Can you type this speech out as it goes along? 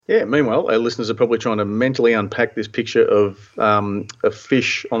Yeah, meanwhile, our listeners are probably trying to mentally unpack this picture of a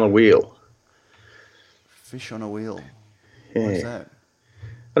fish on a wheel. Fish on a wheel? Yeah. What is that?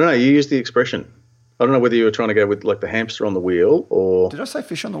 I don't know, you used the expression. I don't know whether you were trying to go with like the hamster on the wheel or... Did I say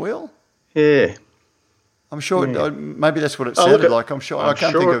fish on the wheel? Yeah. I'm sure, maybe that's what it Oh, sounded like. I'm sure, I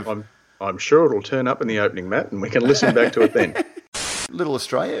can't think of... I'm sure it'll turn up in the opening, Matt, and we can listen back to it then. Little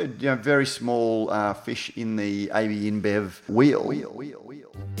Australia, very small fish in the AB InBev wheel.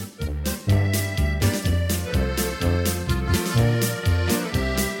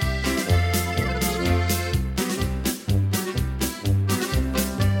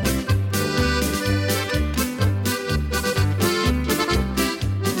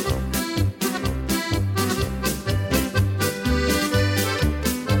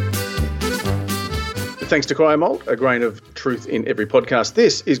 Thanks to Cryo Malt, a grain of truth in every podcast.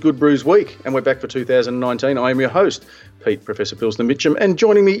 This is Good Brews Week, and we're back for 2019. I am your host, Pete Professor Pilsner Mitchum, and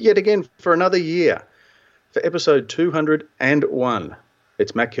joining me yet again for another year, for episode 201,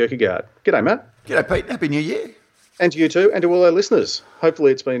 it's Matt Kierkegaard. G'day, Matt. G'day, Pete. Happy New Year. And to you too, and to all our listeners.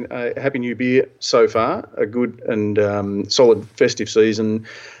 Hopefully it's been a happy new year so far, a good and solid festive season.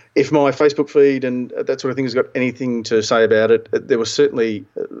 If my Facebook feed and that sort of thing has got anything to say about it, there was certainly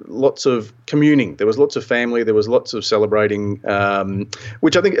lots of communing. There was lots of family. There was lots of celebrating,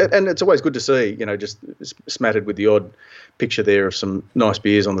 which I think, and it's always good to see, just smattered with the odd picture there of some nice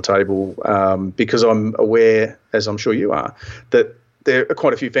beers on the table, because I'm aware, as I'm sure you are, that there are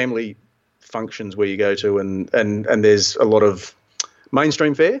quite a few family functions where you go to and there's a lot of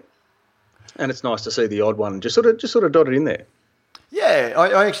mainstream fare, and it's nice to see the odd one just sort of dotted in there. Yeah,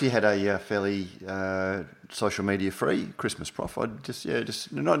 I actually had a fairly social media free Christmas, Prof. I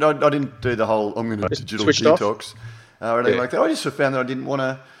didn't do the whole I'm going to digital detox or anything like that. I just sort of found that I didn't want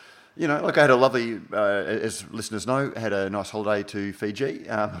to, like I had a lovely, as listeners know, had a nice holiday to Fiji.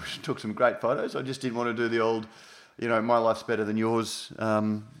 Took some great photos. I just didn't want to do the old, my life's better than yours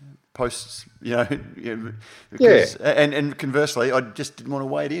posts, because, and conversely, I just didn't want to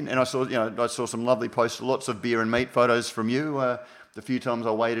wade in. And I saw some lovely posts, lots of beer and meat photos from you. The few times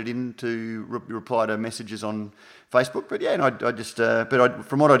I waded in to reply to messages on Facebook, but yeah, and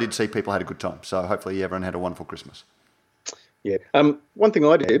from what I did see, people had a good time. So hopefully everyone had a wonderful Christmas. Yeah. One thing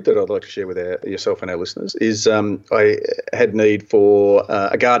I did that I'd like to share with yourself and our listeners is I had need for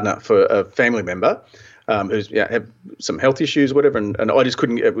a gardener for a family member who's had some health issues, or whatever, and I just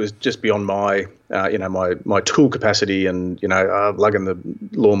couldn't. It was just beyond my my tool capacity, and lugging the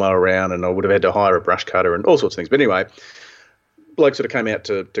lawnmower around, and I would have had to hire a brush cutter and all sorts of things. But anyway, bloke sort of came out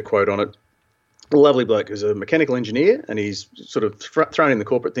to quote on it. A lovely bloke who's a mechanical engineer, and he's sort of thrown in the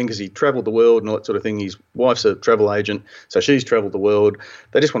corporate thing because he travelled the world and all that sort of thing. His wife's a travel agent, so she's travelled the world.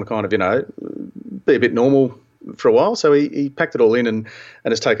 They just want to kind of, be a bit normal for a while. So he packed it all in and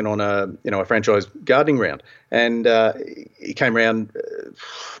has taken on a franchise gardening round. And he came round,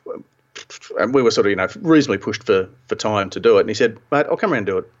 and we were sort of, reasonably pushed for time to do it. And he said, mate, I'll come around and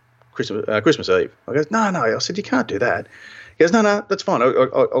do it Christmas Eve. I goes, no. I said, you can't do that. He goes, no, that's fine.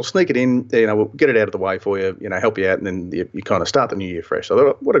 I'll sneak it in. We'll get it out of the way for you. Help you out, and then you kind of start the new year fresh. So I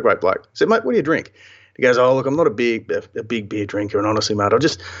thought, what a great bloke. I said, mate, what do you drink? He goes, oh, look, I'm not a big beer drinker, and honestly, mate, I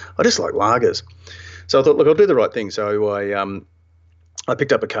just like lagers. So I thought, look, I'll do the right thing. So I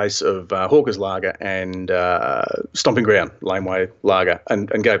picked up a case of Hawker's Lager and Stomping Ground Laneway Lager,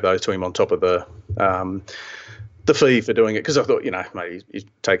 and gave those to him on top of the fee for doing it, because I thought, mate, he's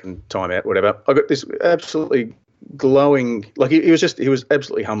taken time out, whatever. I got this absolutely glowing, like he was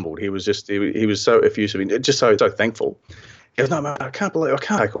absolutely humbled. He was so effusive and just so thankful. He goes, no, mate, I can't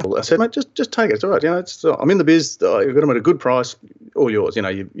take all. I said, mate, just take it. It's all right. I'm in the biz. You've got them at a good price. All yours.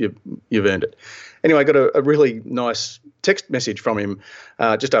 You've earned it. Anyway, I got a really nice text message from him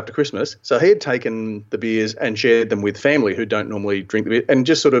just after Christmas. So he had taken the beers and shared them with family who don't normally drink the beer, and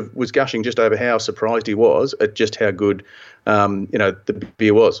just sort of was gushing just over how surprised he was at just how good, the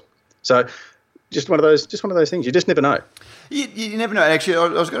beer was. So just one of those things. You just never know. You never know. Actually, I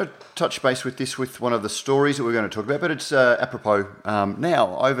was going to touch base with one of the stories that we're going to talk about, but it's apropos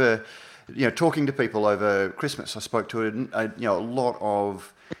now. Over, talking to people over Christmas, I spoke to a lot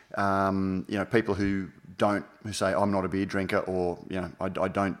of people who say I'm not a beer drinker, or I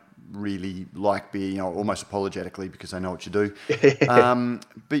don't really like beer, almost apologetically, because they know what you do.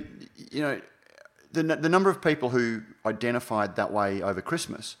 But the number of people who identified that way over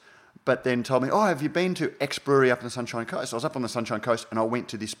Christmas, but then told me, oh, have you been to X brewery up in the Sunshine Coast? I was up on the Sunshine Coast and I went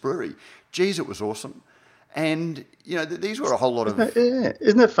to this brewery. Geez, it was awesome. And, these were a whole lot of...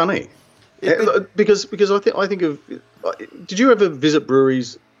 Isn't that funny? Because I think of... Did you ever visit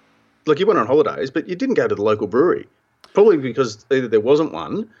breweries? Like, you went on holidays, but you didn't go to the local brewery. probably because either there wasn't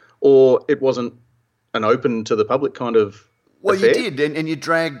one or it wasn't an open to the public kind of Well, affair. you did, and you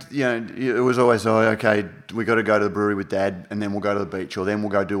dragged, it was always, okay, we got to go to the brewery with Dad, and then we'll go to the beach, or then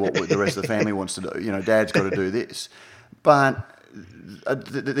we'll go do what the rest of the family wants to do. Dad's got to do this. But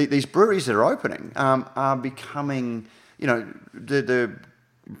these breweries that are opening are becoming, the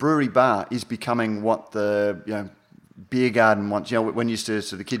brewery bar is becoming what the, beer garden wants. When used to,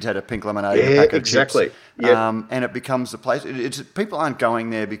 so the kids had a pink lemonade, and a pack of chips. Yeah. And it becomes the place. People aren't going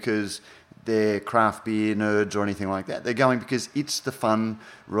there because they're craft beer nerds or anything like that. They're going because it's the fun,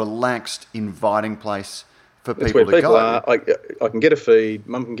 relaxed, inviting place for people to go. I can get a feed,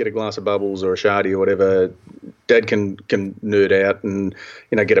 Mum can get a glass of bubbles or a shardy or whatever, Dad can nerd out and,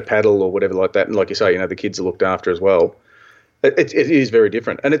 get a paddle or whatever like that. And like you say, the kids are looked after as well. It is very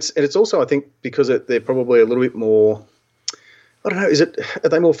different. And it's also, I think, because they're probably a little bit more, I don't know, are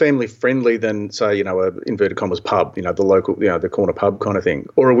they more family friendly than, say, a inverted commas pub, the local, the corner pub kind of thing?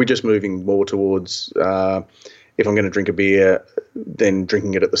 Or are we just moving more towards, if I'm going to drink a beer, then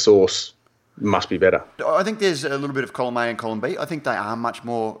drinking it at the source must be better? I think there's a little bit of column A and column B. I think they are much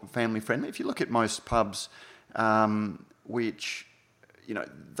more family friendly. If you look at most pubs, which,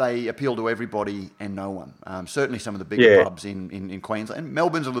 they appeal to everybody and no one. Certainly some of the bigger pubs in Queensland. And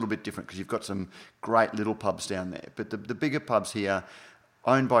Melbourne's a little bit different because you've got some great little pubs down there. But the bigger pubs here,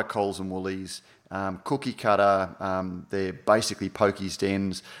 owned by Coles and Woolies, cookie cutter, they're basically pokies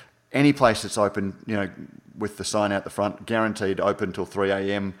dens. Any place that's open, with the sign out the front, guaranteed open till 3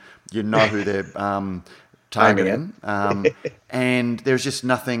 a.m, you know who they're targeting. And there's just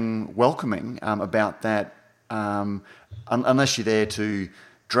nothing welcoming about that, unless you're there to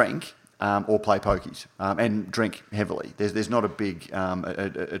drink or play pokies and drink heavily. There's not a big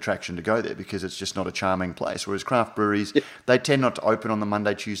attraction to go there because it's just not a charming place. Whereas craft breweries, they tend not to open on the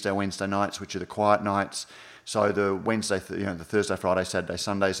Monday, Tuesday, Wednesday nights, which are the quiet nights. So the Wednesday, the Thursday, Friday, Saturday,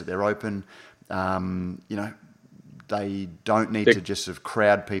 Sundays that they're open, they don't need to just sort of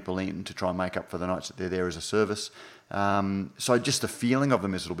crowd people in to try and make up for the nights that they're there as a service. So just the feeling of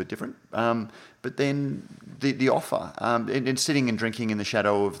them is a little bit different. But then the offer, and sitting and drinking in the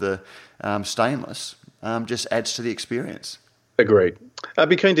shadow of the stainless just adds to the experience. Agreed. I'd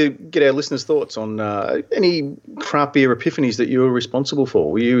be keen to get our listeners' thoughts on any craft beer epiphanies that you were responsible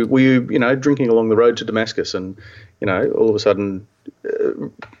for. Were you drinking along the road to Damascus and, all of a sudden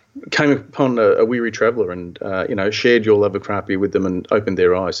came upon a weary traveller and, shared your love of craft beer with them and opened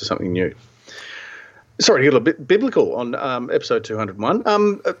their eyes to something new? Sorry to get a bit biblical on episode 201.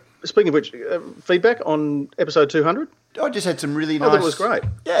 Speaking of which, feedback on episode 200? I just had some really nice. I thought it was great.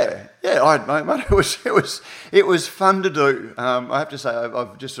 Yeah. It was fun to do. I have to say,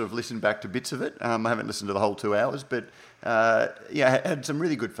 I've just sort of listened back to bits of it. I haven't listened to the whole 2 hours, but had some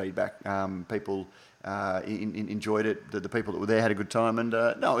really good feedback. People enjoyed it. The people that were there had a good time, and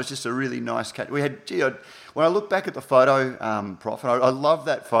it was just a really nice catch. We had, when I look back at the photo, Prof, and I love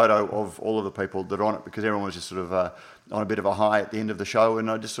that photo of all of the people that are on it because everyone was just sort of on a bit of a high at the end of the show,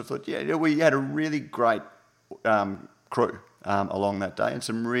 and I just sort of thought, we had a really great crew along that day and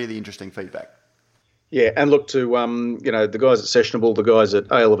some really interesting feedback. Yeah, and look to the guys at Sessionable, the guys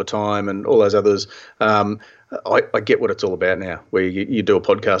at Ale of a Time, and all those others. I get what it's all about now, where you do a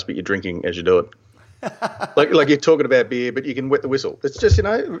podcast but you're drinking as you do it. like you're talking about beer, but you can wet the whistle. It's just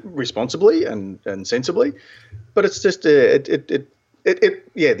responsibly and sensibly, but it's just the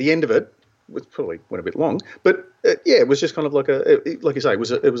end of it was probably went a bit long, but it was just kind of like like you say, it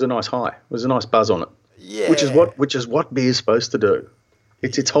was a nice high, it was a nice buzz on it. Yeah, which is what beer's supposed to do.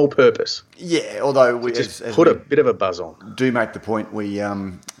 It's its whole purpose. Yeah, although we just put a bit of a buzz on. Do make the point we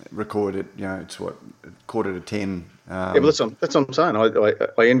recorded. it's 9:45. But that's what I'm saying.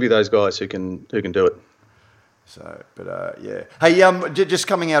 I envy those guys who can do it. So, but Hey, just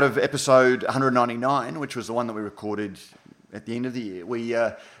coming out of episode 199, which was the one that we recorded at the end of the year, we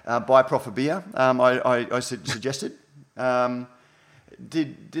buy Prof a beer. I suggested.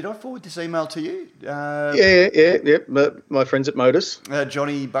 Did I forward this email to you? Yeah. My friends at Modus.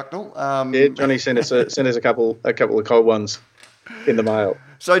 Johnny Bucknell. Johnny sent us a couple of cold ones in the mail.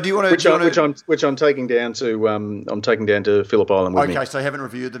 So do you want to? Which I'm taking down to Phillip Island with me. Okay, so you haven't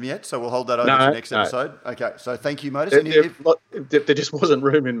reviewed them yet, so we'll hold that over to next episode. Okay, so thank you, Modus. There just wasn't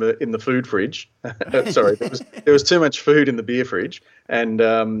room in the food fridge. Sorry, there was too much food in the beer fridge, and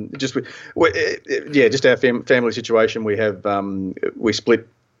just our family situation. We have we split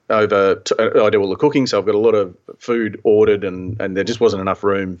over. I do all the cooking, so I've got a lot of food ordered, and there just wasn't enough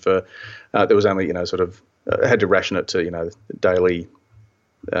room for. There was only I had to ration it to daily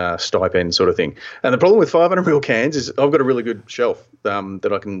stipend sort of thing. And the problem with 500ml cans is I've got a really good shelf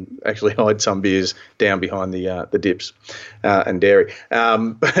that I can actually hide some beers down behind the dips and dairy.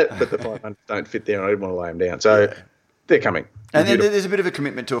 But the 500 don't fit there, and I didn't want to lay them down. So they're coming. And then there's a bit of a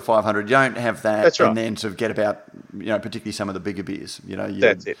commitment to a 500. You don't have that. That's right. And then sort of get about, particularly some of the bigger beers.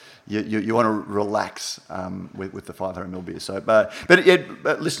 That's it. You want to relax with the 500ml beers. So, but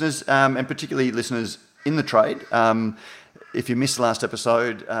listeners, and particularly listeners in the trade, if you missed the last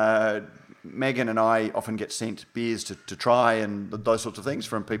episode, Megan and I often get sent beers to try and those sorts of things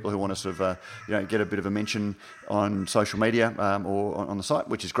from people who want to sort of get a bit of a mention on social media or on the site,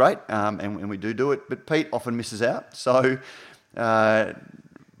 which is great, and we do it. But Pete often misses out, so.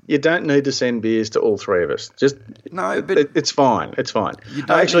 You don't need to send beers to all three of us. Just no, but it's fine. It's fine.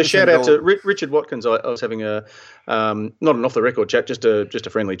 Actually, shout out to Richard Watkins. I was having a not an off the record chat, just a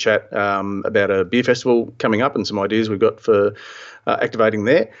friendly chat about a beer festival coming up and some ideas we've got for activating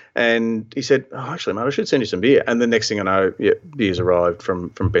there. And he said, "Oh, actually, mate, I should send you some beer." And the next thing I know, beers arrived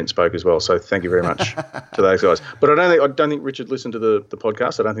from Bent Spoke as well. So thank you very much to those guys. But I don't think Richard listened to the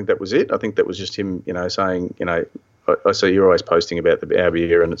podcast. I don't think that was it. I think that was just him, saying, I see you're always posting about our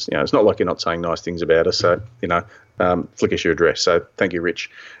beer, and it's it's not like you're not saying nice things about us. So flick us your address. So thank you, Rich,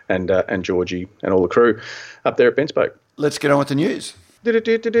 and Georgie, and all the crew up there at Benspoke. Let's get on with the news.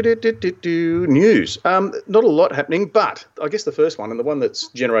 News. Not a lot happening, but I guess the first one, and the one that's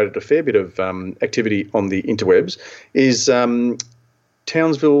generated a fair bit of activity on the interwebs, is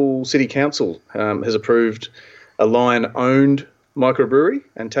Townsville City Council has approved a Lion-owned microbrewery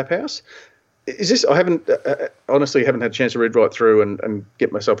and tap house. Is this? I haven't honestly haven't had a chance to read right through and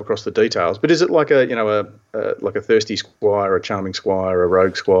get myself across the details. But is it like a like a thirsty squire, a charming squire, a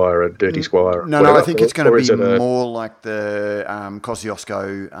rogue squire, a dirty squire? No, I think it's going to be more like the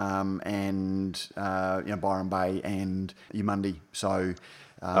Kosciuszko and Byron Bay and Yamundi. So.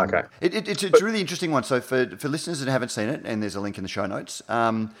 Okay. It's a really interesting one. So for listeners that haven't seen it, and there's a link in the show notes,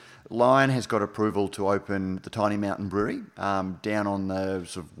 Lion has got approval to open the Tiny Mountain Brewery down on the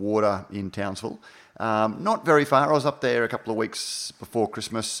sort of water in Townsville. Not very far. I was up there a couple of weeks before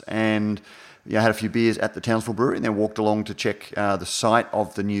Christmas and had a few beers at the Townsville Brewery, and then walked along to check the site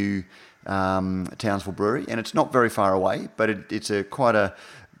of the new Townsville Brewery. And it's not very far away, but it's quite a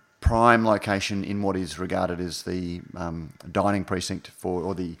prime location in what is regarded as the dining precinct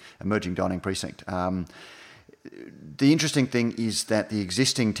or the emerging dining precinct. The interesting thing is that the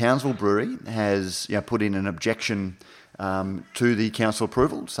existing Townsville Brewery has put in an objection to the council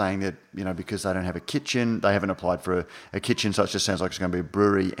approval, saying that because they don't have a kitchen, they haven't applied for a kitchen, so it just sounds like it's going to be a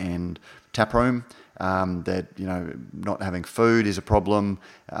brewery and tap room. That not having food is a problem,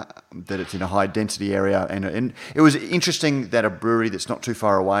 that it's in a high density area, and it was interesting that a brewery that's not too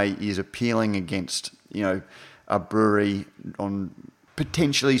far away is appealing against a brewery on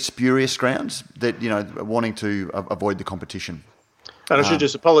potentially spurious grounds, that wanting to avoid the competition. And I should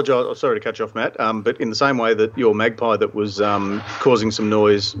just apologise. Sorry to cut you off, Matt. But in the same way that your magpie that was causing some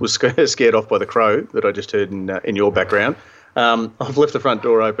noise was scared off by the crow that I just heard in your background, I've left the front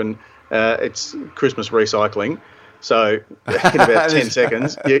door open. It's Christmas recycling, so in about 10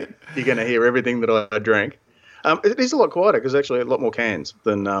 seconds, you're going to hear everything that I drank. It is a lot quieter because actually a lot more cans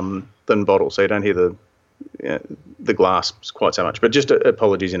than bottles, so you don't hear the glass quite so much. But just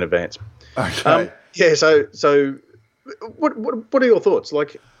apologies in advance. Okay. So what are your thoughts?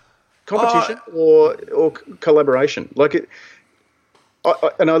 Like competition or collaboration? Like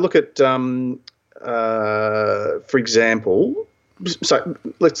and I look at for example. So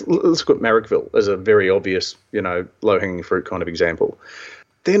let's look at Marrickville as a very obvious, low-hanging fruit kind of example.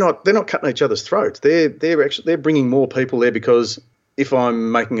 They're not cutting each other's throats. They're bringing more people there because if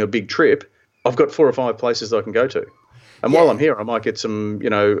I'm making a big trip, I've got 4 or 5 places that I can go to, and while I'm here, I might get some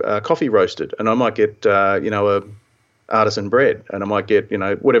coffee roasted, and I might get a artisan bread, and I might get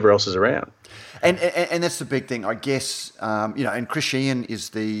whatever else is around. And that's the big thing, I guess. And Chris Sheehan is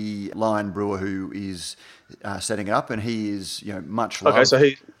the Lion brewer who is setting it up, and he is much loved. Okay, so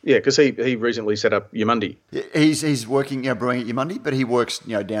because he recently set up Yamundi. He's working brewing at Yamundi, but he works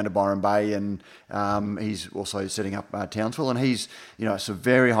down to Byron Bay, and he's also setting up Townsville, and he's so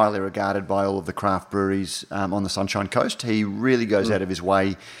very highly regarded by all of the craft breweries on the Sunshine Coast. He really goes out of his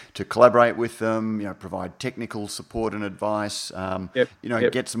way to collaborate with them, provide technical support and advice.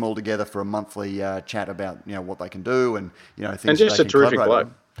 Gets them all together for a monthly chat about what they can do and things. And just that they a terrific bloke.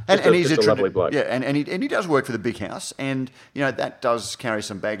 And he's a lovely bloke. Yeah, and he does work for the big house, and that does carry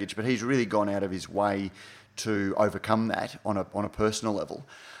some baggage, but he's really gone out of his way to overcome that on a personal level.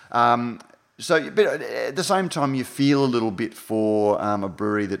 But at the same time, you feel a little bit for a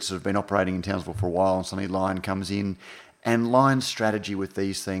brewery that's sort of been operating in Townsville for a while, and suddenly Lion comes in And Lion's strategy with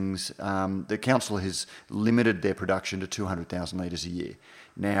these things, the council has limited their production to 200,000 litres a year.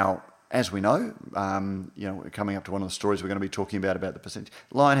 Now, as we know, coming up to one of the stories we're going to be talking about the percentage,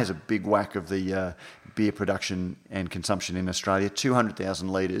 Lion has a big whack of the beer production and consumption in Australia. 200,000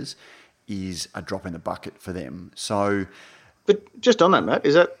 litres is a drop in the bucket for them. So, but just on that, Matt,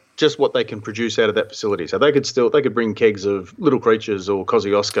 is that just what they can produce out of that facility? So they could bring kegs of Little Creatures or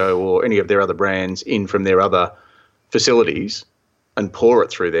Kosciuszko or any of their other brands in from their other facilities and pour it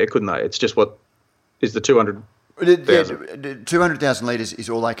through there, couldn't they? It's just what is the 200,000? 200,000 litres is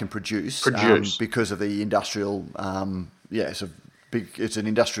all they can produce. Because of the industrial, it's an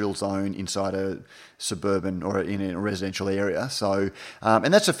industrial zone inside a suburban or in a residential area. So,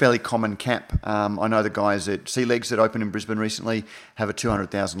 and that's a fairly common cap. I know the guys at Sea Legs that opened in Brisbane recently have a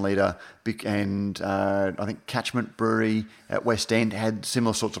 200,000 litre, and I think Catchment Brewery at West End had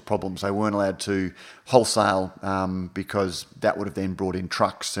similar sorts of problems. They weren't allowed to wholesale because that would have then brought in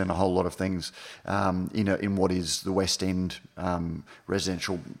trucks and a whole lot of things in what is the West End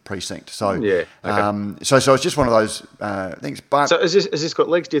residential precinct. So, yeah, okay. So it's just one of those things. But so has this got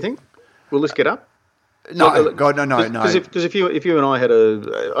legs, do you think? Will this get up? No, God, no. Because if you and I had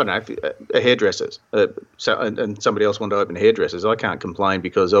a hairdresser's, and somebody else wanted to open hairdressers, I can't complain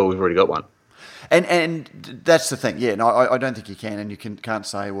because we've already got one. And that's the thing, yeah. No, I don't think you can, and you can't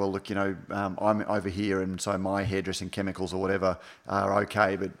say, well, look, I'm over here, and so my hairdressing chemicals or whatever are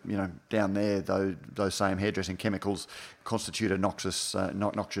okay, but down there, those same hairdressing chemicals constitute a noxious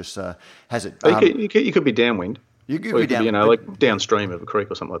hazard. You could be downwind. You could be down, like downstream of a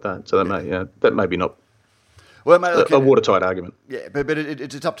creek or something like that. So that may be not. Well, mate, look, a watertight argument. Yeah, but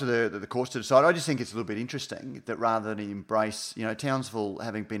it's up to the courts to decide. I just think it's a little bit interesting that rather than embrace, Townsville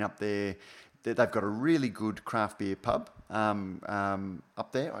having been up there, they've got a really good craft beer pub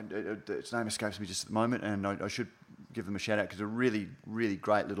up there. Its name escapes me just at the moment, and I should give them a shout out because it's a really, really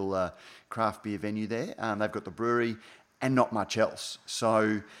great little craft beer venue there. They've got the brewery and not much else.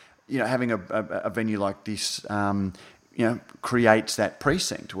 So, having a venue like this, creates that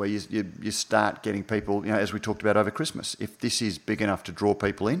precinct where you start getting people, as we talked about over Christmas. If this is big enough to draw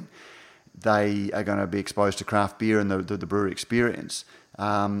people in, they are going to be exposed to craft beer and the brewery experience,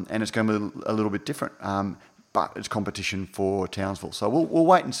 and it's going to be a little bit different. But it's competition for Townsville. So we'll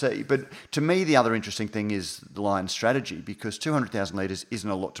wait and see. But to me, the other interesting thing is the Lion's strategy, because 200,000 litres isn't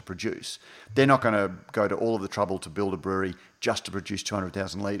a lot to produce. They're not going to go to all of the trouble to build a brewery just to produce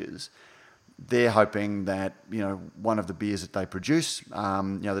 200,000 litres. They're hoping that, one of the beers that they produce,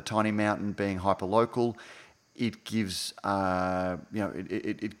 the Tiny Mountain being hyper-local, it gives,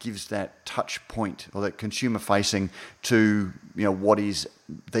 it gives that touch point or that consumer facing to, what is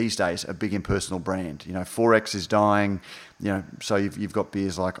these days a big impersonal brand. 4X is dying, so you've got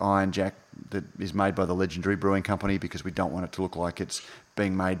beers like Iron Jack that is made by the Legendary Brewing Company because we don't want it to look like it's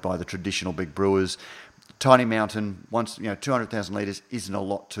being made by the traditional big brewers. Tiny Mountain, once 200,000 litres isn't a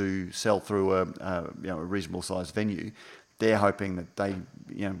lot to sell through a reasonable sized venue. They're hoping that they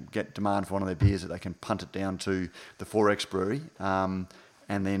get demand for one of their beers, that they can punt it down to the 4X brewery and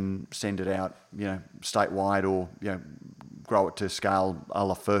then send it out statewide or grow it to scale a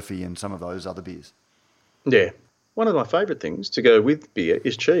la Furphy and some of those other beers. Yeah, one of my favourite things to go with beer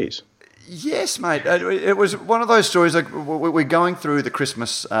is cheese. Yes, mate. It was one of those stories. Like we're going through the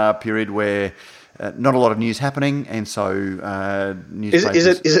Christmas period where not a lot of news happening, and so newspapers...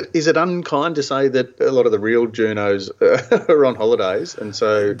 Is it unkind to say that a lot of the real journos are on holidays, and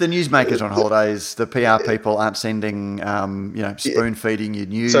so the newsmakers are on holidays, the PR people aren't sending spoon feeding you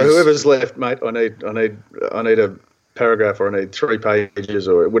news. So whoever's left, mate, I need a paragraph, or I need 3 pages,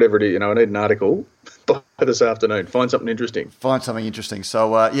 or whatever it is. I need an article by this afternoon. Find something interesting.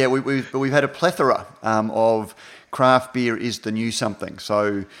 So we've had a plethora of craft beer is the new something.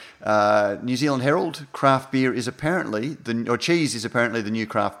 So New Zealand Herald, craft beer is apparently cheese is apparently the new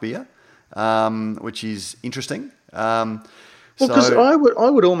craft beer, which is interesting. Because I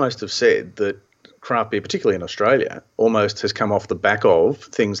would almost have said that craft beer, particularly in Australia, almost has come off the back of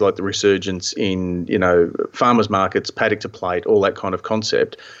things like the resurgence in, farmers markets, paddock to plate, all that kind of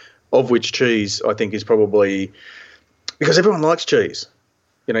concept, of which cheese, I think, is probably because everyone likes cheese.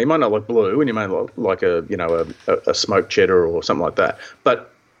 You might not like blue, and you may like a smoked cheddar or something like that.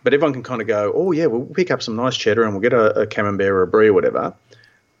 But everyone can kind of go, oh yeah, we'll pick up some nice cheddar and we'll get a camembert or a brie or whatever.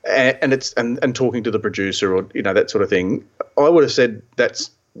 And talking to the producer or that sort of thing, I would have said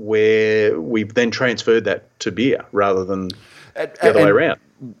that's where we've then transferred that to beer rather than the other way around.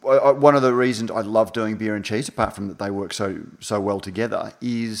 One of the reasons I love doing beer and cheese, apart from that they work so well together,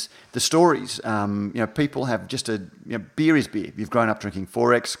 is the stories. People have just beer is beer. You've grown up drinking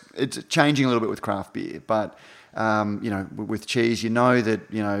 4X. It's changing a little bit with craft beer, but with cheese, you know that,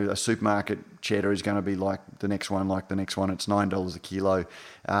 a supermarket cheddar is going to be like the next one. It's $9 a kilo.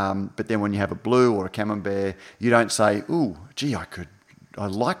 But then when you have a blue or a camembert, you don't say, ooh, gee, I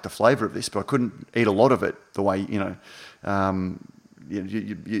like the flavour of this, but I couldn't eat a lot of it the way, you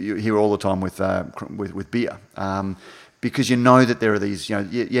hear all the time with beer. Because you know that there are these,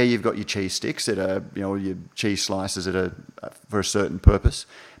 you've got your cheese sticks that are, your cheese slices that are for a certain purpose,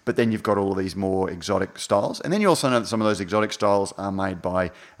 but then you've got all of these more exotic styles. And then you also know that some of those exotic styles are made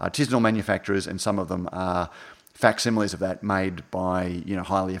by artisanal manufacturers, and some of them are facsimiles of that made by,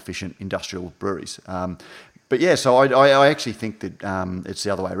 highly efficient industrial breweries. But yeah, so I actually think that it's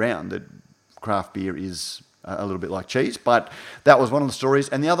the other way around, that craft beer is a little bit like cheese. But that was one of the stories.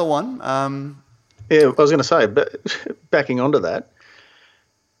 And the other one... yeah, I was going to say, but backing onto that,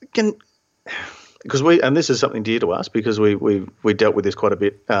 because and this is something dear to us because we dealt with this quite a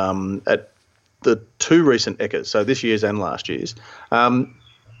bit at the two recent Eckers, so this year's and last year's.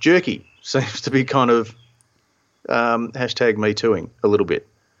 Jerky seems to be kind of hashtag me tooing a little bit.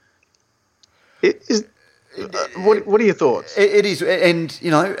 What are your thoughts? It is, and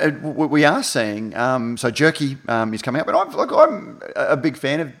we are seeing. So jerky is coming up, and I'm a big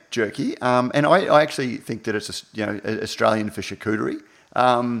fan of jerky, and I actually think that it's Australian for charcuterie,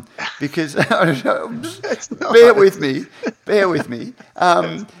 because bear with me, but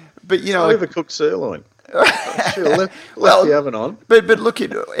overcooked sirloin. Left the oven on. But look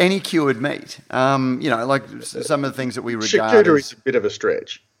at any cured meat. Like some of the things that we regard charcuterie is a bit of a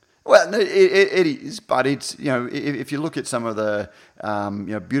stretch. Well, no, it is, but it's if you look at some of the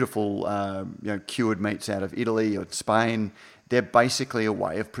beautiful cured meats out of Italy or Spain, they're basically a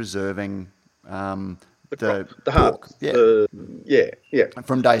way of preserving the pork,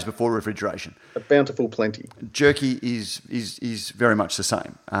 from days before refrigeration. A bountiful plenty. Jerky is very much the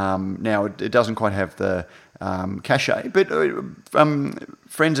same. Now it doesn't quite have the cachet, but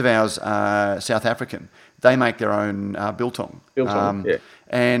friends of ours, South African, they make their own biltong. Yeah.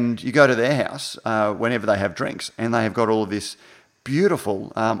 And you go to their house whenever they have drinks, and they have got all of this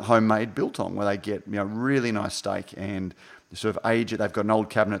beautiful homemade biltong where they get really nice steak and sort of age it. They've got an old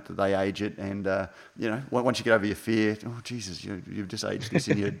cabinet that they age it, and once you get over your fear, oh Jesus, you've just aged this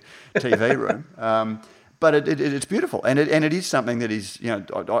in your TV room. But it's beautiful, and it is something that is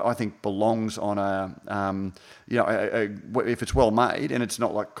I think belongs on a if it's well made, and it's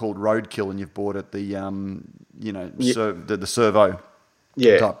not like called roadkill and you've bought it the the servo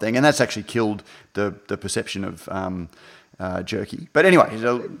type thing, and that's actually killed the perception of jerky. But anyway,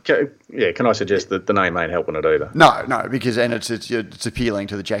 can I suggest that the name ain't helping it either? No, because it's appealing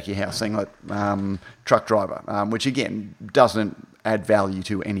to the Jackie House thing, like truck driver, which again doesn't add value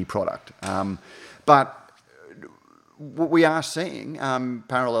to any product, but. What we are seeing,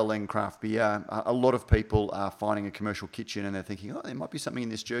 paralleling craft beer, a lot of people are finding a commercial kitchen and they're thinking, there might be something in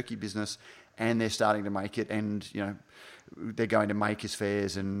this jerky business, and they're starting to make it, and they're going to makers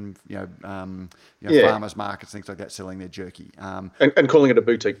fairs and farmers markets, things like that, selling their jerky and calling it a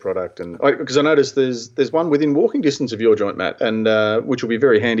boutique product. And because I noticed there's one within walking distance of your joint, Matt, and which will be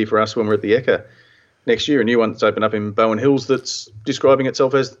very handy for us when we're at the Ekka next year. A new one that's opened up in Bowen Hills that's describing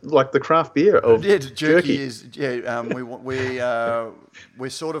itself as like the craft beer of jerky. We're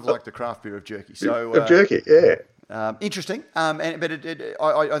sort of like the craft beer of jerky. So of jerky, yeah. Interesting, but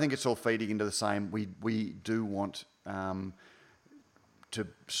I think it's all feeding into the same. We do want to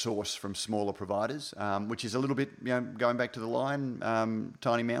source from smaller providers, which is a little bit, going back to the Lion,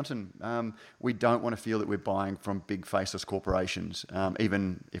 Tiny Mountain. We don't want to feel that we're buying from big faceless corporations,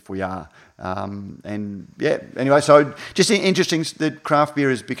 even if we are. Anyway, so just interesting that craft beer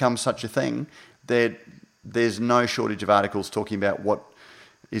has become such a thing that there's no shortage of articles talking about what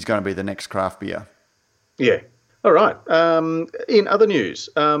is going to be the next craft beer. Yeah. All right. In other news,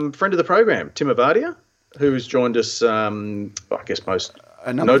 friend of the program, Tim Avadia, who's joined us, I guess most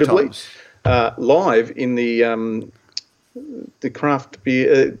notably, live in the craft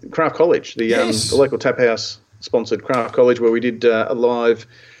beer craft college, the local tap house sponsored craft college, where we did a live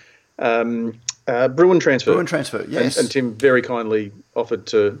brew and transfer. Brew and transfer, yes. And Tim very kindly offered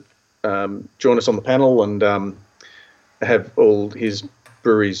to join us on the panel and have all his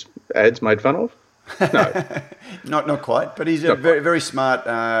brewery's ads made fun of. No, not quite, but he's a very smart,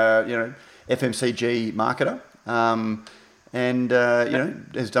 FMCG marketer, and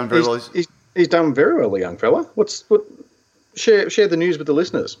has done very well. He's done very well, the young fella. Share the news with the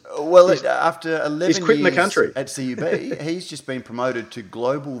listeners. Well, after 11 he's quitting years the country at CUB, he's just been promoted to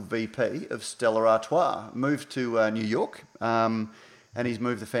Global VP of Stella Artois, moved to New York, and he's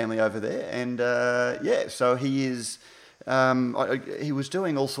moved the family over there. And so he is. He was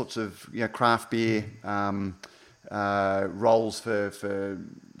doing all sorts of craft beer roles for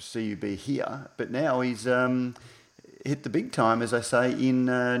CUB here, but now he's hit the big time, as I say, in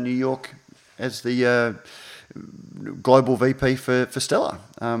New York as the global VP for Stella,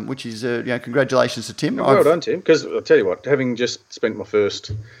 which is, congratulations to Tim. Well done, Tim, because I'll tell you what, having just spent my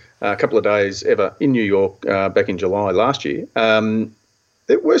first couple of days ever in New York back in July last year,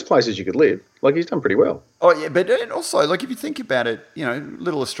 the worst places you could live, like he's done pretty well. Oh, yeah, but also, like, if you think about it,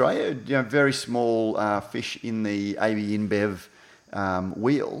 little Australia, very small fish in the AB InBev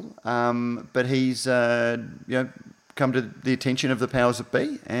wheel, but he's, come to the attention of the powers that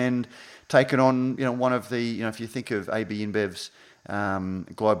be and taken on, one of the, if you think of AB InBev's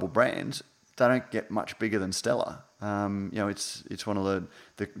global brands, they don't get much bigger than Stella. It's one of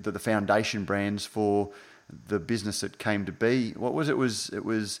the foundation brands for the business that came to be. What was it? It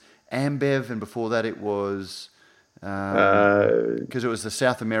was Ambev, and before that it was because it was the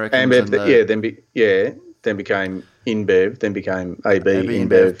South Americans. Ambev, then became InBev, then became AB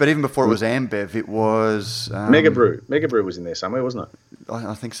InBev. But even before it was Ambev, it was Mega Brew. Mega Brew was in there somewhere, wasn't it?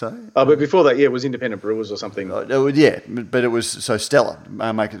 I think so. Oh, but before that, it was Independent Brewers or something. But it was Stella,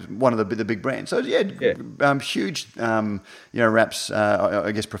 one of the big brands. So huge, raps.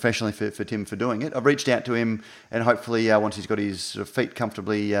 I guess professionally for Tim for doing it. I've reached out to him, and hopefully once he's got his sort of feet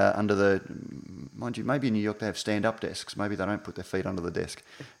comfortably under the, mind you, maybe in New York they have stand-up desks. Maybe they don't put their feet under the desk.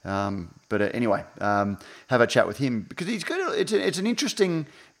 Anyway, have a chat with him because he's good. It's an interesting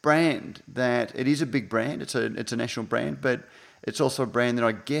brand that it is a big brand. It's a national brand, but it's also a brand that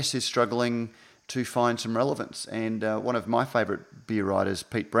I guess is struggling to find some relevance. And one of my favourite beer writers,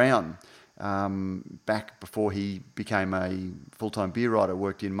 Pete Brown, back before he became a full-time beer writer,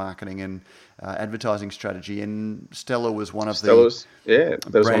 worked in marketing and advertising strategy. And Stella was one of that was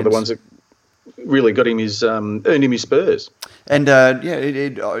one of the ones that really got him earned him his spurs. And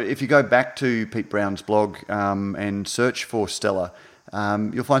if you go back to Pete Brown's blog and search for Stella,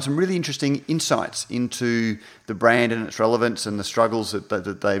 you'll find some really interesting insights into the brand and its relevance and the struggles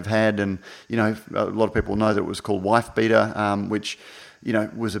that they've had. And, a lot of people know that it was called Wife Beater, which,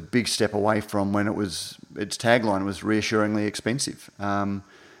 was a big step away from when its tagline was reassuringly expensive,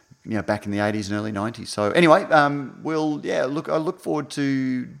 back in the 80s and early 90s. So anyway, I look forward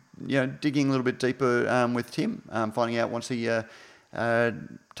to, digging a little bit deeper with Tim, finding out once he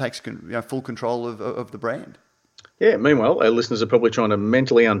takes full control of the brand. Yeah, meanwhile, our listeners are probably trying to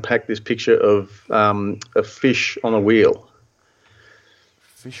mentally unpack this picture of a fish on a wheel.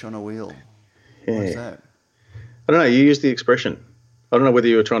 Fish on a wheel? Yeah. What's that? I don't know, you used the expression. I don't know whether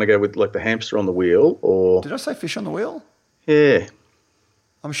you were trying to go with like the hamster on the wheel or... Did I say fish on the wheel? Yeah.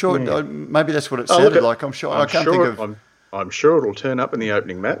 I'm sure, maybe that's what it sounded like. I'm sure, I can't think of... I'm sure it'll turn up in the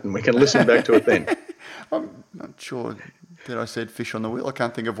opening, Matt, and we can listen back to it then. I'm not sure that I said fish on the wheel. I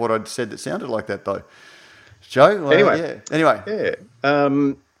can't think of what I'd said that sounded like that, though. Joe? Anyway.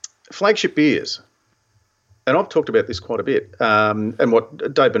 Flagship beers. And I've talked about this quite a bit. And what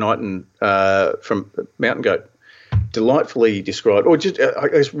Dave Benighton from Mountain Goat delightfully described, or just I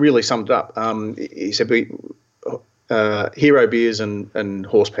guess really summed it up. He said hero beers and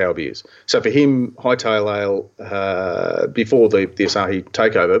horsepower beers. So for him, Hightail Ale, before the Asahi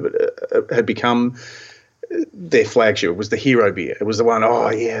takeover, had become their flagship. It was the hero beer. It was the one,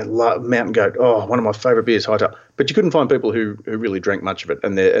 Mountain Goat, one of my favourite beers, Hightail. But you couldn't find people who really drank much of it,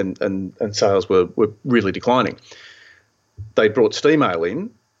 and sales were really declining. They brought Steam Ale in,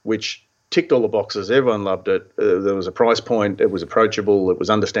 which ticked all the boxes. Everyone loved it. There was a price point. It was approachable. It was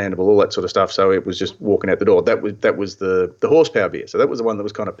understandable, all that sort of stuff. So it was just walking out the door. That was the horsepower beer. So that was the one that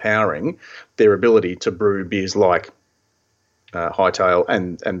was kind of powering their ability to brew beers like Hightail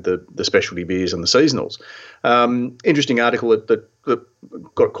and the specialty beers and the seasonals. Interesting article that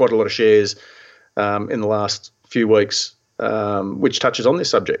got quite a lot of shares in the last few weeks, which touches on this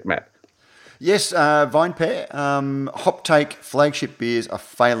subject, Matt. Yes, VinePair. Hop-take flagship beers are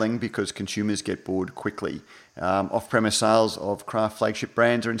failing because consumers get bored quickly. Off-premise sales of craft flagship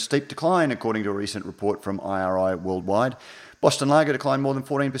brands are in steep decline, according to a recent report from IRI Worldwide. Boston Lager declined more than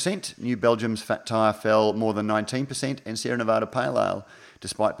 14%, New Belgium's Fat Tire fell more than 19%, and Sierra Nevada Pale Ale,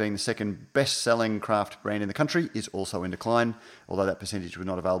 despite being the second best-selling craft brand in the country, is also in decline, although that percentage was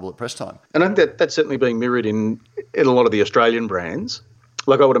not available at press time. And I think that's certainly being mirrored in a lot of the Australian brands.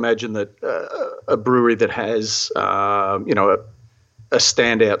 Like I would imagine that a brewery that has, a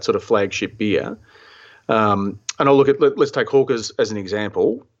standout sort of flagship beer, and I'll look at, let's take Hawkers as an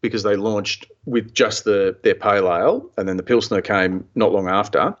example, because they launched with just their pale ale, and then the Pilsner came not long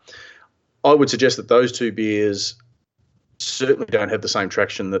after. I would suggest that those two beers certainly don't have the same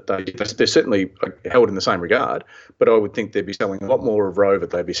traction that they're certainly held in the same regard, but I would think they'd be selling a lot more of Rover,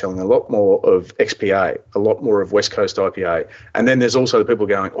 they'd be selling a lot more of XPA, a lot more of West Coast IPA. And then there's also the people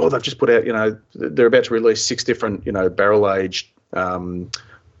going, oh, they've just put out, they're about to release 6 different, barrel-aged,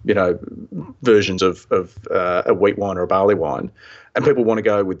 versions of a wheat wine or a barley wine. And people want to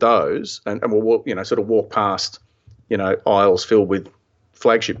go with those and we'll, sort of walk past, aisles filled with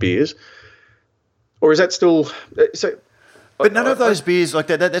flagship beers. Or is that still... But none of those beers like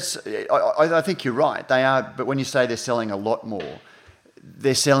that. That's I think you're right. They are. But when you say they're selling a lot more,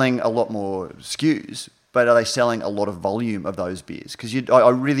 they're selling a lot more SKUs. But are they selling a lot of volume of those beers? Because I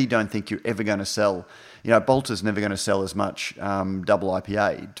really don't think you're ever going to sell. Bolter's never going to sell as much double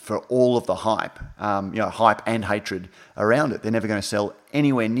IPA for all of the hype, hype and hatred around it. They're never going to sell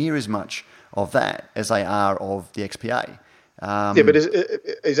anywhere near as much of that as they are of the XPA. But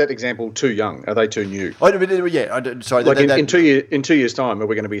is that example too young? Are they too new? Sorry. Like in 2 years' time, are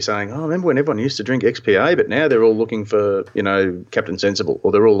we going to be saying, "Oh, remember when everyone used to drink XPA, but now they're all looking for Captain Sensible,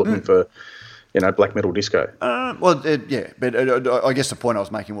 or they're all looking for black metal disco"? But I guess the point I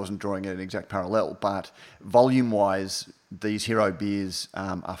was making wasn't drawing an exact parallel, but volume-wise, these hero beers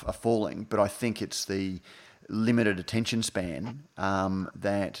are falling. But I think it's the limited attention span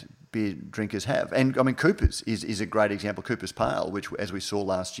that beer drinkers have. And I mean, Cooper's is a great example. Cooper's Pale, which, as we saw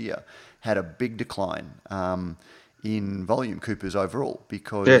last year, had a big decline in volume, Cooper's overall,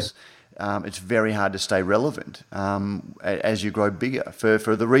 because it's very hard to stay relevant as you grow bigger. For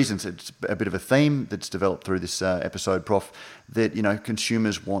the reasons, it's a bit of a theme that's developed through this episode, Prof, that,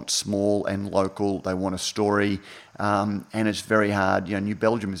 consumers want small and local, they want a story, and it's very hard. New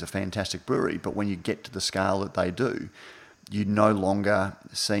Belgium is a fantastic brewery, but when you get to the scale that they do, you no longer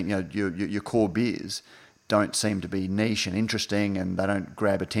seem, your core beers don't seem to be niche and interesting, and they don't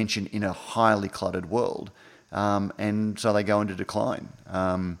grab attention in a highly cluttered world, and so they go into decline.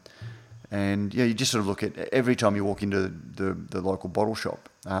 And you just sort of look at every time you walk into the local bottle shop,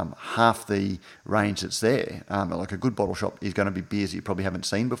 half the range that's there, like a good bottle shop, is going to be beers that you probably haven't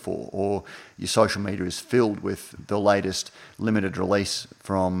seen before, or your social media is filled with the latest limited release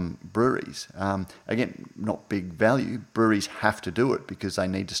from breweries. Again, not big value. Breweries have to do it because they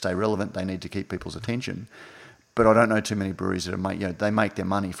need to stay relevant. They need to keep people's attention. But I don't know too many breweries that they make their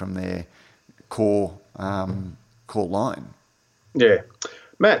money from their core line. Yeah.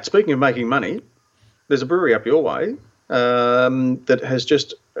 Matt, speaking of making money, there's a brewery up your way that has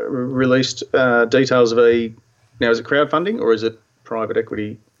just released details of now is it crowdfunding or is it private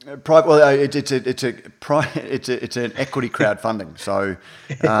equity? It's an equity crowdfunding. So,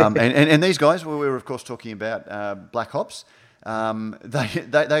 and these guys, we were of course talking about Black Hops.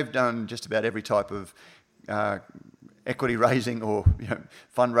 They've done just about every type of equity raising or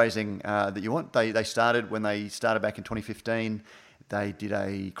fundraising that you want. They started when they started back in 2015. They did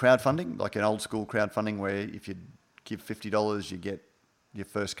a crowdfunding, like an old school crowdfunding, where if you give $50, you get your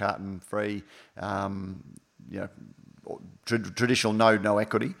first carton free. Traditional no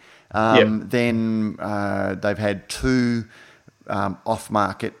equity. Then they've had 2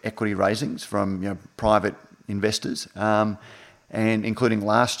 off-market equity raisings from private investors, and including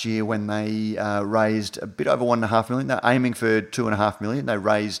last year when they raised a bit over $1.5 million. They're aiming for $2.5 million. They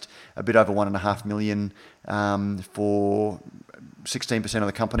raised a bit over $1.5 million for 16% of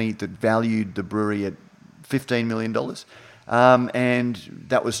the company that valued the brewery at $15 million. And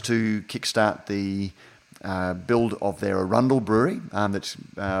that was to kickstart the build of their Arundel brewery that's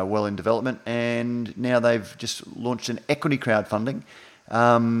well in development. And now they've just launched an equity crowdfunding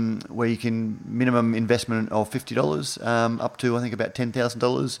where you can minimum investment of $50 up to, I think, about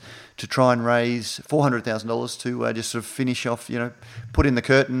 $10,000 to try and raise $400,000 to just sort of finish off, put in the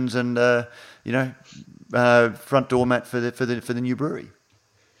curtains and, front doormat for the new brewery.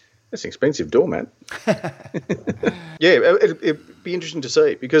 That's an expensive doormat. Yeah, it'd be interesting to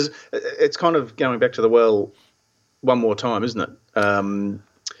see because it's kind of going back to the well one more time, isn't it?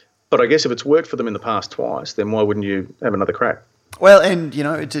 But I guess if it's worked for them in the past twice, then why wouldn't you have another crack? Well, and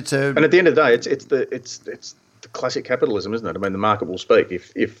it's a... And at the end of the day, it's the classic capitalism, isn't it? I mean, the market will speak.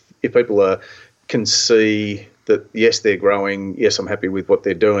 If people can see that, yes, they're growing, yes, I'm happy with what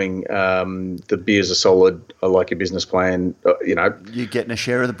they're doing, the beers are solid, I like your business plan, You're getting a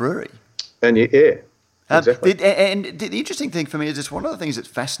share of the brewery. And exactly. And the interesting thing for me is it's one of the things that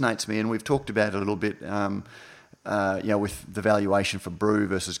fascinates me, and we've talked about it a little bit, with the valuation for Brew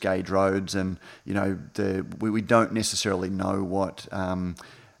versus Gage Roads, and we don't necessarily know what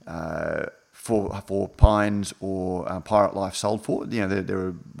for Pines or Pirate Life sold for. There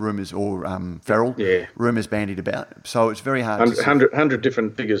are rumours, or Feral rumours bandied about. So it's very hard. 100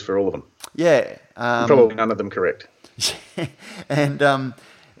 different figures for all of them. Yeah, probably none of them correct. And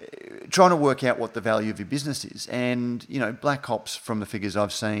trying to work out what the value of your business is. And, Black Hops, from the figures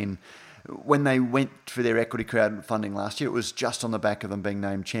I've seen, when they went for their equity crowdfunding last year, it was just on the back of them being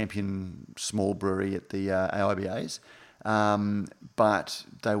named champion small brewery at the AIBAs. But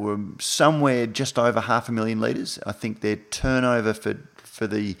they were somewhere just over 500,000 litres. I think their turnover for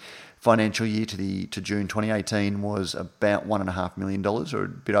the financial year to June 2018 was about $1.5 million, or a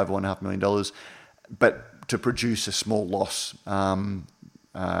bit over $1.5 million. But to produce a small loss on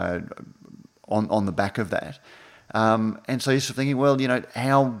the back of that. And so you're sort of thinking, well,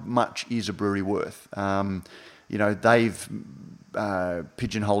 how much is a brewery worth? They've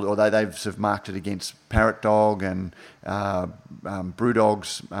pigeonholed, or they've sort of marked it against Parrot Dog and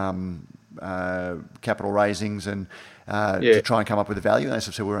Brewdog's capital raisings and to try and come up with a value. And they sort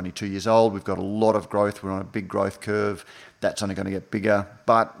of said, we're only 2 years old, we've got a lot of growth, we're on a big growth curve, that's only going to get bigger.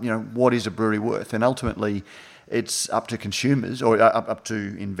 But, what is a brewery worth? And ultimately, it's up to consumers or up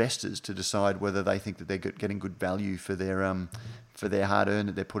to investors to decide whether they think that they're getting good value for their hard earned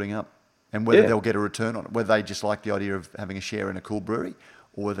that they're putting up, and whether they'll get a return on it. Whether they just like the idea of having a share in a cool brewery,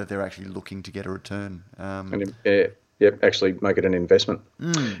 or whether they're actually looking to get a return. Actually make it an investment.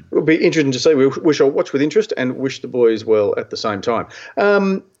 It'll be interesting to see. We shall watch with interest and wish the boys well at the same time.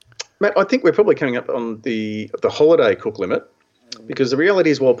 Matt, I think we're probably coming up on the holiday cook limit. Because the reality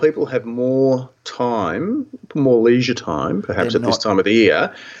is, while people have more time, more leisure time, perhaps at this time of the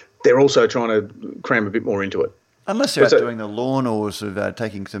year, they're also trying to cram a bit more into it. Unless they're out doing the lawn or sort of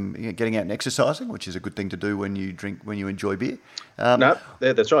getting out and exercising, which is a good thing to do when you enjoy beer. No,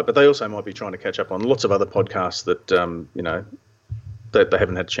 that's right. But they also might be trying to catch up on lots of other podcasts that that they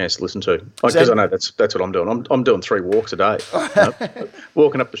haven't had a chance to listen to. Because I know that's what I'm doing. I'm doing 3 walks a day.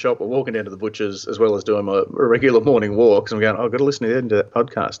 Walking up the shop or walking down to the butcher's, as well as doing my regular morning walks. And I'm going, I've got to listen to the end of that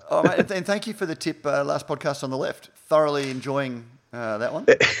podcast. Oh, mate, and thank you for the tip, last podcast on the left. Thoroughly enjoying that one.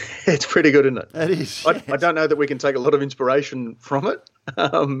 It's pretty good, isn't it? It is. I don't know that we can take a lot of inspiration from it.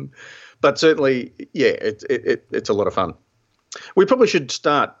 But certainly, it's a lot of fun. We probably should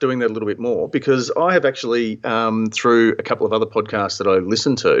start doing that a little bit more, because I have actually, through a couple of other podcasts that I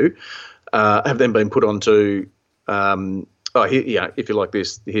listen to, have then been put onto. If you like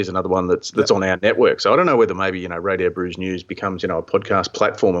this, here's another one that's on our network. So I don't know whether maybe Radio Brews News becomes a podcast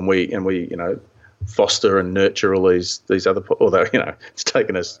platform, and we foster and nurture all these other. Although it's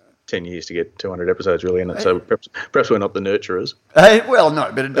taken us 10 years to get 200 episodes really in it, so perhaps we're not the nurturers. Well,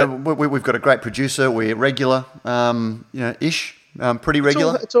 no, but we've got a great producer. We're regular, ish, pretty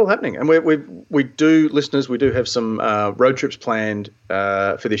regular. It's all happening, and we do, listeners. We do have some road trips planned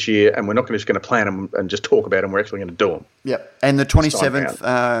for this year, and we're not just going to plan them and just talk about them. We're actually going to do them. Yep, and the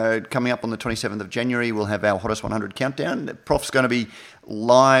 27th, coming up on the 27th of January, we'll have our Hottest 100 countdown. Prof's going to be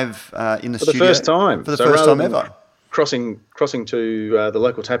live in the studio for the first time. For the first time ever. Crossing to the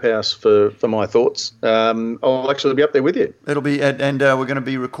local tap house for my thoughts. I'll actually be up there with you. It'll be, and we're going to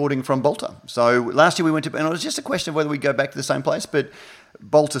be recording from Bolter. So last year we went to, and it was just a question of whether we go back to the same place, but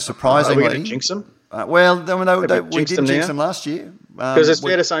Bolter surprisingly. Are we going to jinx them? We did jinx them last year. Because it's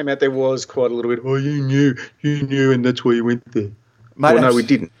fair to say, Matt, there was quite a little bit, you knew, and that's why you went there. Mate, no, we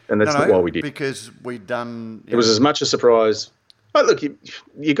didn't, and that's not why we did. Because we'd done. It was as much a surprise. But look,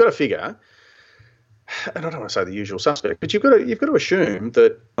 you got to figure. And I don't want to say the usual suspect, but you've got to assume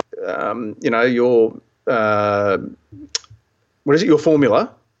that your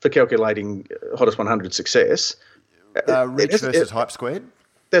formula for calculating Hottest 100 success, reach versus hype squared.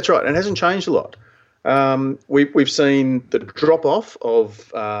 That's right, and it hasn't changed a lot. We've seen the drop off of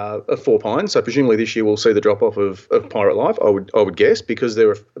Four Pines, so presumably this year we'll see the drop off of Pirate Life. I would guess, because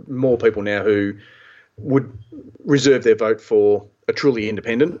there are more people now who would reserve their vote for a truly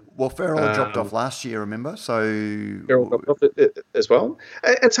independent. Well, Feral dropped off last year, remember? So Feral dropped off as well.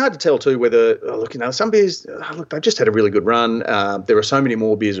 And it's hard to tell too whether some beers they've just had a really good run. There are so many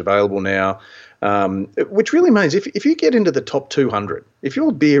more beers available now, which really means if you get into the top 200, if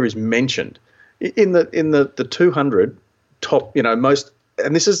your beer is mentioned in the 200 top, most.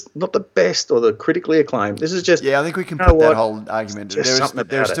 And this is not the best or the critically acclaimed. This is just... Yeah, I think we can put that whole argument.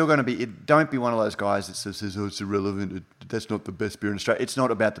 There's still going to be... Don't be one of those guys that says, it's irrelevant. That's not the best beer in Australia. It's not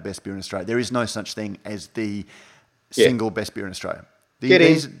about the best beer in Australia. There is no such thing as the single best beer in Australia.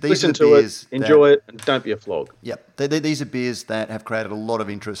 These listen to it, enjoy it, and don't be a flog. Yep. These are beers that have created a lot of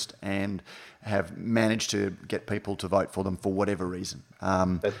interest and have managed to get people to vote for them for whatever reason.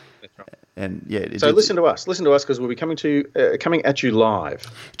 That's right. And listen to us, because we'll be coming at you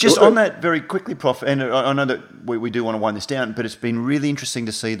live. Just on that very quickly, Prof, and I know that we do want to wind this down, but it's been really interesting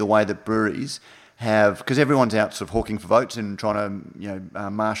to see the way that breweries have, because everyone's out sort of hawking for votes and trying to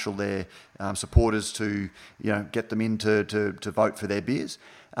marshal their supporters to get them in to vote for their beers.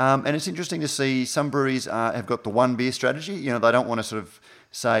 And it's interesting to see some breweries have got the one beer strategy. They don't want to sort of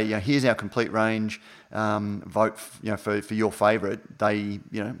say, here's our complete range, vote for your favourite. They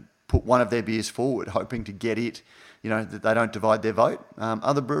put one of their beers forward, hoping to get it. That they don't divide their vote.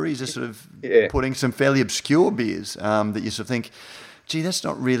 Other breweries are sort of putting some fairly obscure beers that you sort of think, gee, that's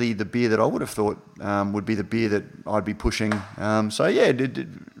not really the beer that I would have thought would be the beer that I'd be pushing.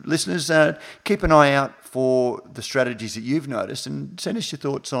 Listeners, keep an eye out for the strategies that you've noticed and send us your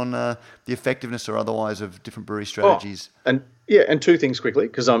thoughts on the effectiveness or otherwise of different brewery strategies. And two things quickly,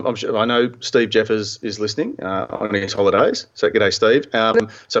 because I'm sure I know Steve Jeffers is listening on his holidays. So g'day, Steve.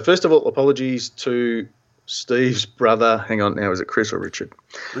 So first of all, apologies to Steve's brother. Hang on, now is it Chris or Richard?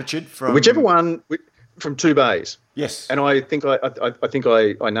 Richard from whichever one. From Two Bays. Yes. And I think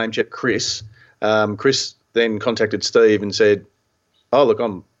I name checked Chris. Chris then contacted Steve and said, "Oh, look,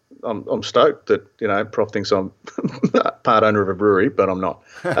 I'm stoked that Prof thinks I'm part owner of a brewery, but I'm not."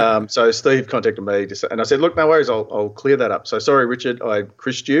 So Steve contacted me and I said, "Look, no worries, I'll clear that up. So sorry, Richard, I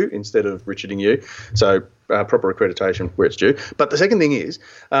Chris'd you instead of Richarding you. So proper accreditation where it's due." But the second thing is,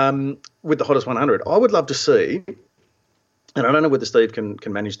 with the Hottest 100, I would love to see. And I don't know whether Steve can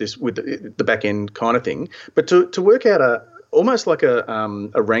manage this with the back end kind of thing, but to work out almost like a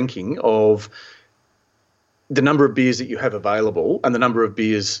ranking of the number of beers that you have available and the number of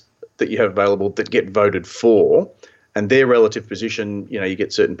beers that you have available that get voted for, and their relative position. You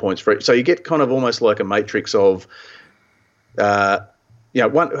get certain points for it, so you get kind of almost like a matrix of,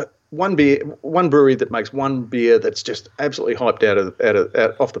 one brewery that makes one beer that's just absolutely hyped out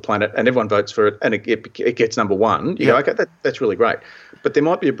off the planet, and everyone votes for it, and it gets number one. You go, okay, that's really great. But there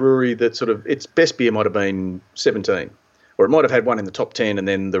might be a brewery that sort of its best beer might have been 17, or it might have had one in the top 10, and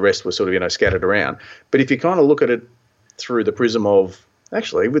then the rest was sort of scattered around. But if you kind of look at it through the prism of,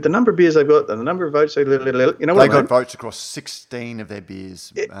 actually, with the number of beers they've got and the number of votes, they got votes across 16 of their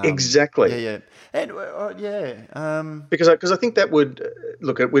beers. Exactly. Yeah. And because I think that would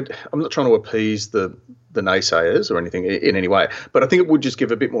I'm not trying to appease the naysayers or anything in any way, but I think it would just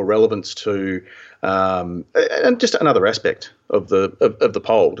give a bit more relevance to and just another aspect of the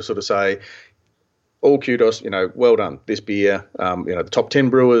poll to sort of say, all kudos, well done, this beer, the top 10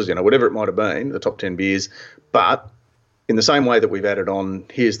 brewers, whatever it might have been, the top 10 beers, but in the same way that we've added on,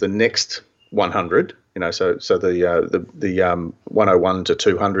 here's the next 100, so the 101 to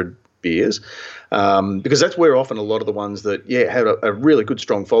 200 beers, because that's where often a lot of the ones that have a really good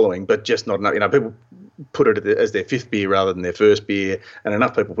strong following, but just not enough. People put it as their fifth beer rather than their first beer, and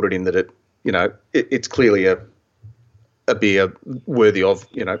enough people put it in that it's clearly a beer worthy of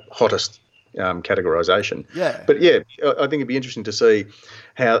hottest categorisation. Yeah. But I think it'd be interesting to see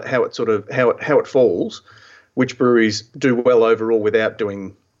how it falls. Which breweries do well overall without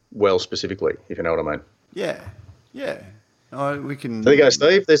doing well specifically, if you know what I mean. Yeah. We can. There you go,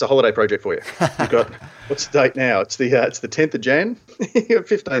 Steve. There's a holiday project for you. You've got, what's the date now? It's the 10th of Jan. You have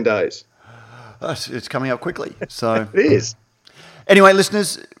 15 days. It's coming up quickly. So it is. Anyway,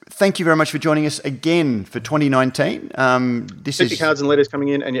 listeners, thank you very much for joining us again for 2019. Keep your cards and letters coming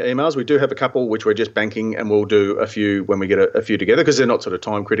in and your emails. We do have a couple which we're just banking, and we'll do a few when we get a few together, because they're not sort of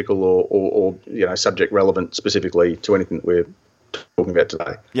time critical or subject relevant specifically to anything that we're talking about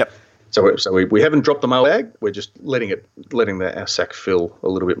today. Yep. So we haven't dropped the mail bag. We're just letting our sack fill a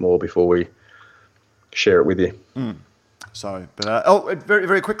little bit more before we share it with you. So, but very,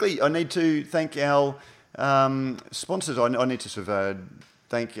 very quickly, I need to thank our sponsors. I need to sort of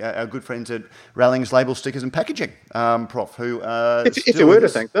thank our good friends at Rallings Label Stickers and Packaging, Prof, who if you were to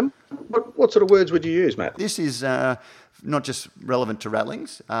thank them, what sort of words would you use, Matt? This is not just relevant to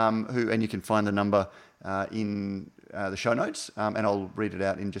Rallings, and you can find the number in the show notes, and I'll read it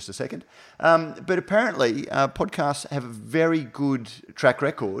out in just a second. But apparently, podcasts have a very good track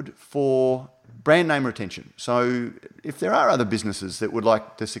record for brand name retention. So if there are other businesses that would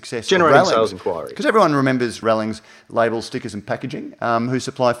like the success generating of Rallings, sales inquiry, because everyone remembers Rallings Label Stickers and Packaging, who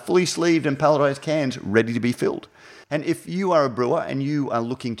supply fully sleeved and palletised cans ready to be filled. And if you are a brewer and you are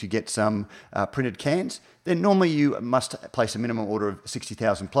looking to get some printed cans, then normally you must place a minimum order of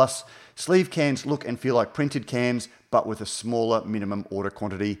 60,000 plus. Sleeve cans look and feel like printed cans, but with a smaller minimum order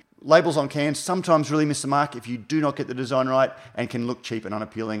quantity. Labels on cans sometimes really miss the mark if you do not get the design right, and can look cheap and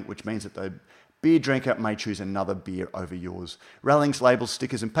unappealing, which means that the beer drinker may choose another beer over yours. Rallings Labels,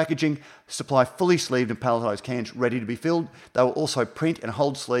 Stickers and Packaging supply fully sleeved and palletised cans ready to be filled. They will also print and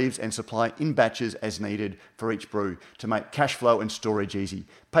hold sleeves and supply in batches as needed for each brew to make cash flow and storage easy.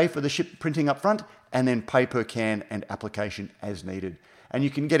 Pay for the printing up front and then pay per can and application as needed. And you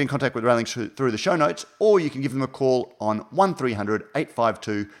can get in contact with Railings through the show notes, or you can give them a call on 1300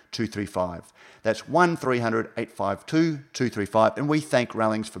 852 235. That's 1300 852 235. And we thank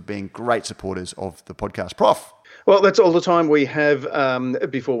Railings for being great supporters of the podcast. Prof. Well, that's all the time we have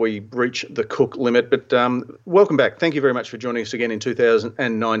before we reach the Cook limit. But welcome back. Thank you very much for joining us again in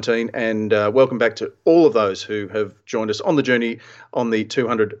 2019. And welcome back to all of those who have joined us on the journey on the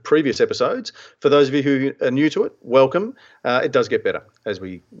 200 previous episodes. For those of you who are new to it, welcome. It does get better as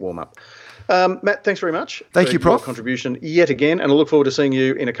we warm up. Matt, thanks very much. Thank you, Prof. For your contribution yet again. And I look forward to seeing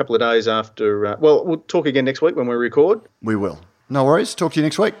you in a couple of days after. We'll talk again next week when we record. We will. No worries. Talk to you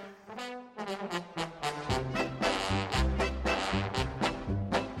next week.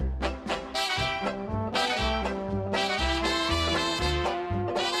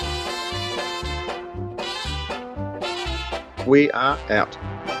 We are out.